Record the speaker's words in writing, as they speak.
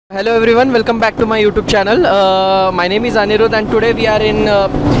Hello everyone, welcome back to my YouTube channel. My name is Anirudh and today we are in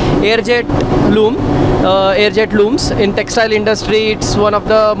Airjet loom, Airjet looms in textile industry. It's one of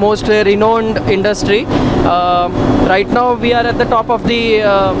the most renowned industry. Right now we are at the top of the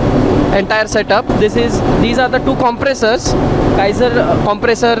entire setup. These are the two compressors, Kaeser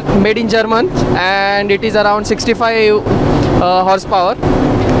compressor made in German, and it is around 65 horsepower.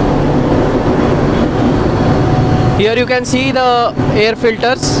 Here you can see the air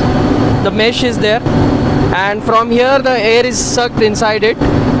filters, the mesh is there, and from here the air is sucked inside it,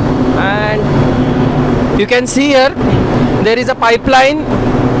 and you can see here there is a pipeline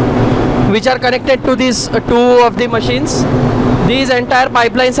which are connected to these two of the machines. These entire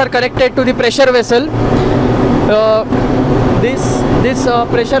pipelines are connected to the pressure vessel. This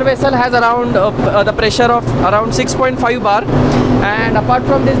pressure vessel has around the pressure of around 6.5 bar, and apart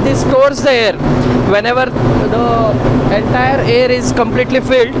from this stores the air. Whenever the entire air is completely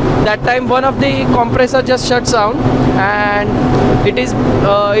filled, that time one of the compressor just shuts down, and it's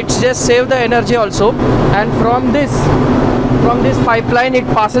just save the energy also. And from this pipeline it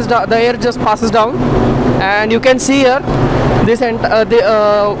passes down, the air just passes down, and you can see here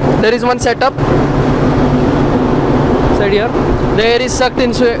there is one setup. Here the air is sucked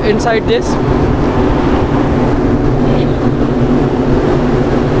inside this.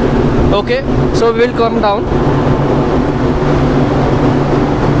 Okay, so we will come down.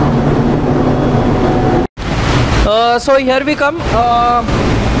 So here we come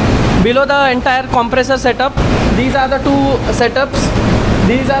below the entire compressor setup. These are the two setups.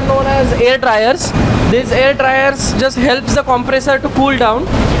 These are known as air dryers. These air dryers just helps the compressor to cool down,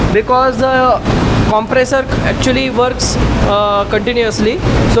 because the compressor actually works continuously.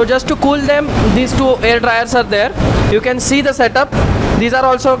 So just to cool them, these two air dryers are there. You can see the setup. These are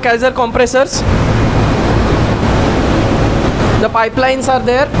also kaeser compressors. The pipelines are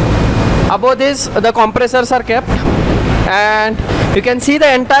there. Above this, the compressors are kept, and you can see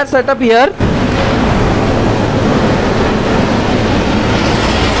the entire setup here.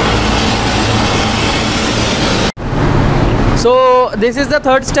 So this is the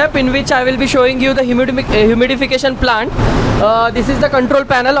third step in which I will be showing you the humidification plant. This is the control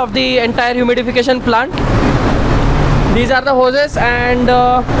panel of the entire humidification plant. These are the hoses, and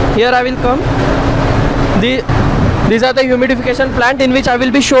here I will come. These are the humidification plant in which I will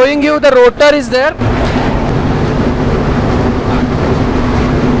be showing you the rotor is there.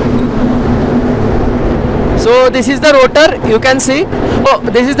 So this is the rotor, you can see. Oh,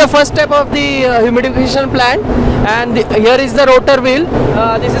 this is the first step of the humidification plant, and here is the rotor wheel.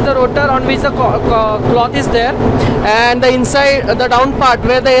 This is the rotor on which the cloth is there, and the inside, the down part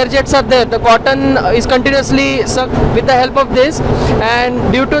where the air jets are there, the cotton is continuously sucked with the help of this,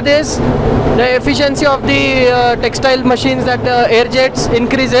 and due to this the efficiency of the textile machines, that air jets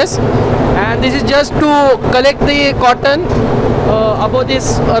increases, and this is just to collect the cotton above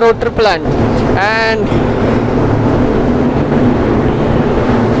this rotor plant. And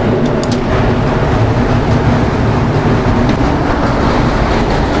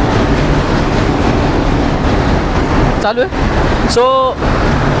so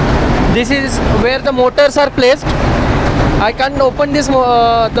this is where the motors are placed. I can't open this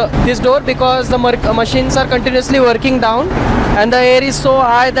this door because the machines are continuously working down, and the air is so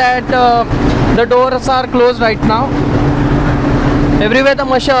high that the doors are closed right now. Everywhere the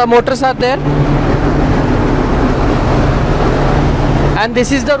motors are there. And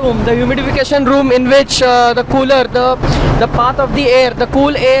this is the room, the humidification room, in which the cooler, the path of the air, the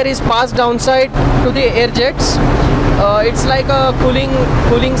cool air is passed downside to the air jets. It's like a cooling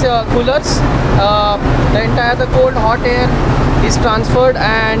coolers. The cold hot air is transferred,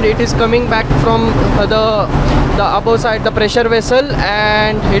 and it is coming back from the above side, the pressure vessel,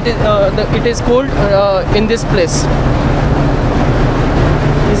 and it is cooled in this place.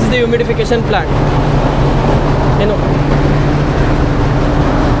 This is the humidification plant.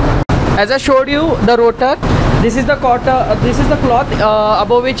 As I showed you the rotor, this is the cloth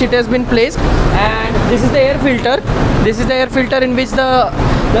above which it has been placed, and this is the air filter. This is the air filter in which the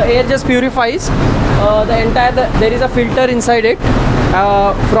air just purifies there is a filter inside it.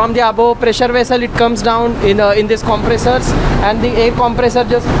 From the above pressure vessel, it comes down in this compressors, and the air compressor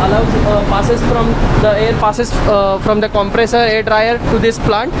just passes from the compressor air dryer to this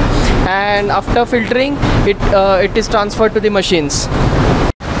plant, and after filtering it is transferred to the machines.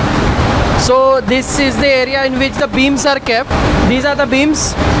 So this is the area in which the beams are kept. These are the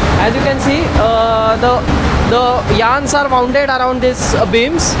beams. As you can see, the yarns are wounded around these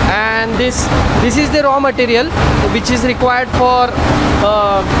beams, and this is the raw material which is required for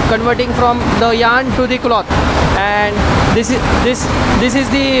converting from the yarn to the cloth. And this is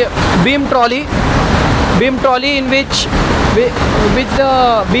the beam trolley in which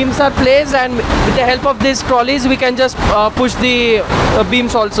the beams are placed, and with the help of these trolleys we can just push the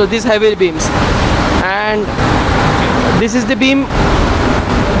beams also, these heavy beams. And this is the beam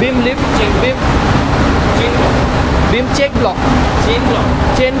lift, beam check block,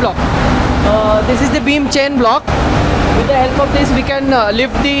 chain block. This is the beam chain block. With the help of this we can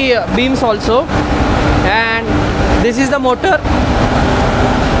lift the beams also. And this is the motor,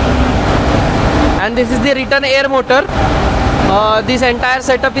 and this is the return air motor. This entire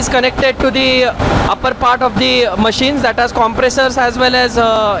setup is connected to the upper part of the machines, that has compressors as well as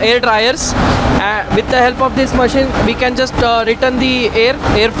air dryers. With the help of this machine we can just return the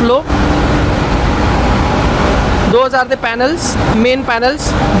air flow. Those are the panels, main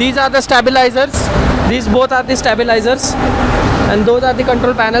panels. These are the stabilizers. These both are the stabilizers, and those are the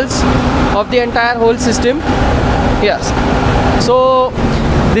control panels of the entire whole system. Yes. So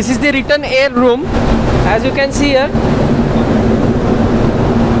this is the return air room. As you can see here,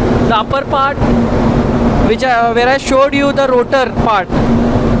 the upper part, where I showed you the rotor part,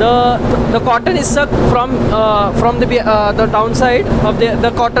 the cotton is sucked from the downside of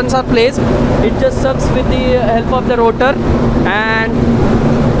the cottons are placed. It just sucks with the help of the rotor, and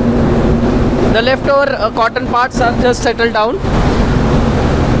the leftover cotton parts are just settled down.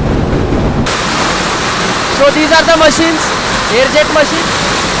 So these are the machines, Airjet machine.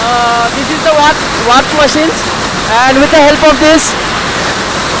 This is the warp machines, and with the help of this,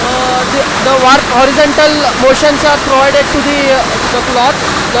 the warp horizontal motions are provided to the cloth,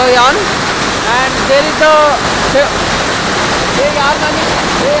 the yarn, and there is the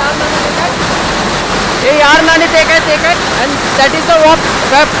and that is the warp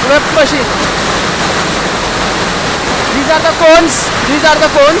machine. These are the cones.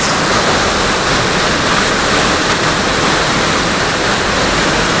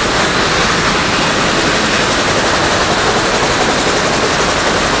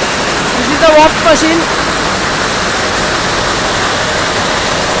 The warp machine. You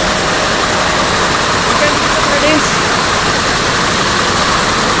can see the threadings.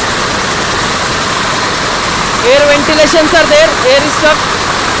 Air ventilations are there. Air is stuck.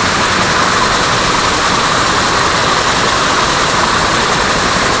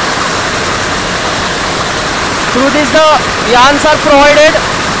 Through this the yarns are provided.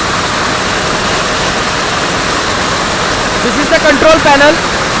 This is the control panel,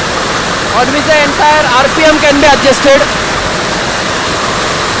 on which the entire RPM can be adjusted.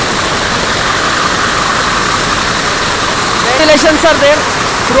 Ventilations are there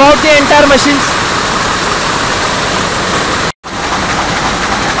throughout the entire machines.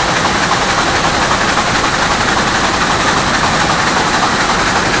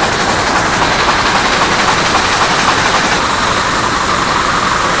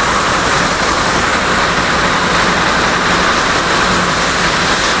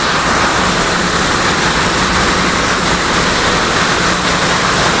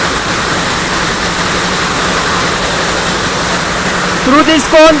 Through this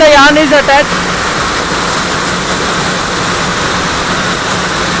cone the yarn is attached.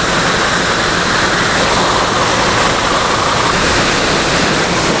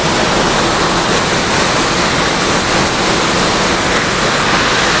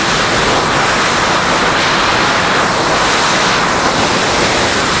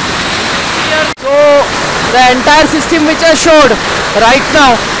 So the entire system which I showed right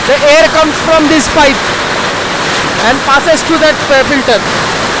now, the air comes from this pipe and passes to that filter.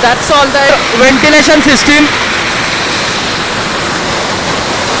 That's all the ventilation system.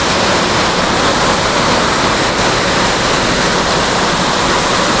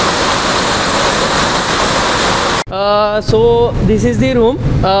 So this is the room,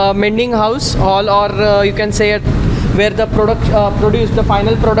 mending house hall, or you can say it, where the the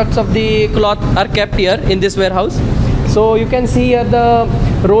final products of the cloth are kept here in this warehouse. So you can see here the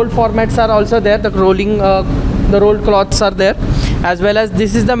roll formats are also there, the rolled cloths are there, as well as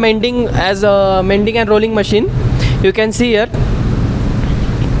this is the mending and rolling machine. You can see here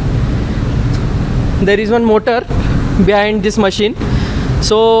there is one motor behind this machine.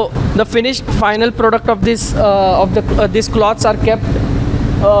 So the finished final product of this these cloths are kept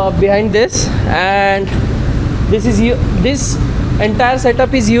behind this, and this entire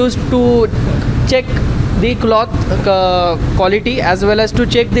setup is used to check the cloth quality as well as to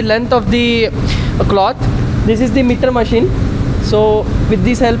check the length of the cloth. This is the meter machine. So with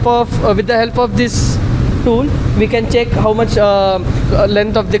the help of this tool we can check how much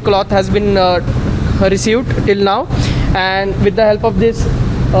length of the cloth has been received till now, and with the help of this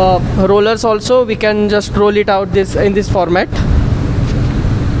rollers also we can just roll it out this in this format.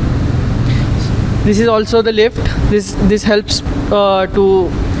 This is also the lift. This helps to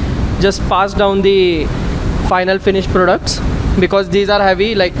just pass down the final finished products, because these are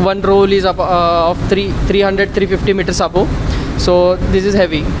heavy, like one roll is of 300-350 meters above, so this is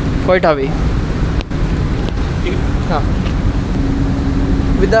heavy, quite heavy.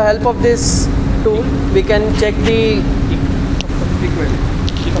 With the help of this tool we can check the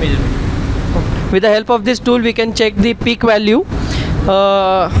with the help of this tool we can check the peak value.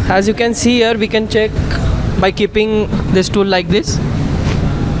 As you can see here, we can check by keeping this tool like this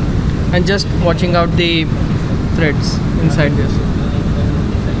and just watching out the threads inside this.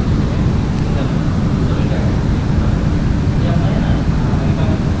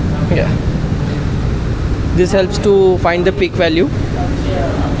 Yeah, this helps to find the peak value.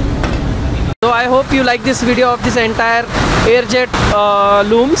 So I hope you like this video of this entire Airjet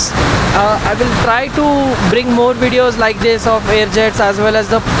looms. I will try to bring more videos like this of Airjets, as well as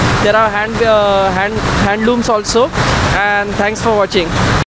there are hand looms also. And thanks for watching.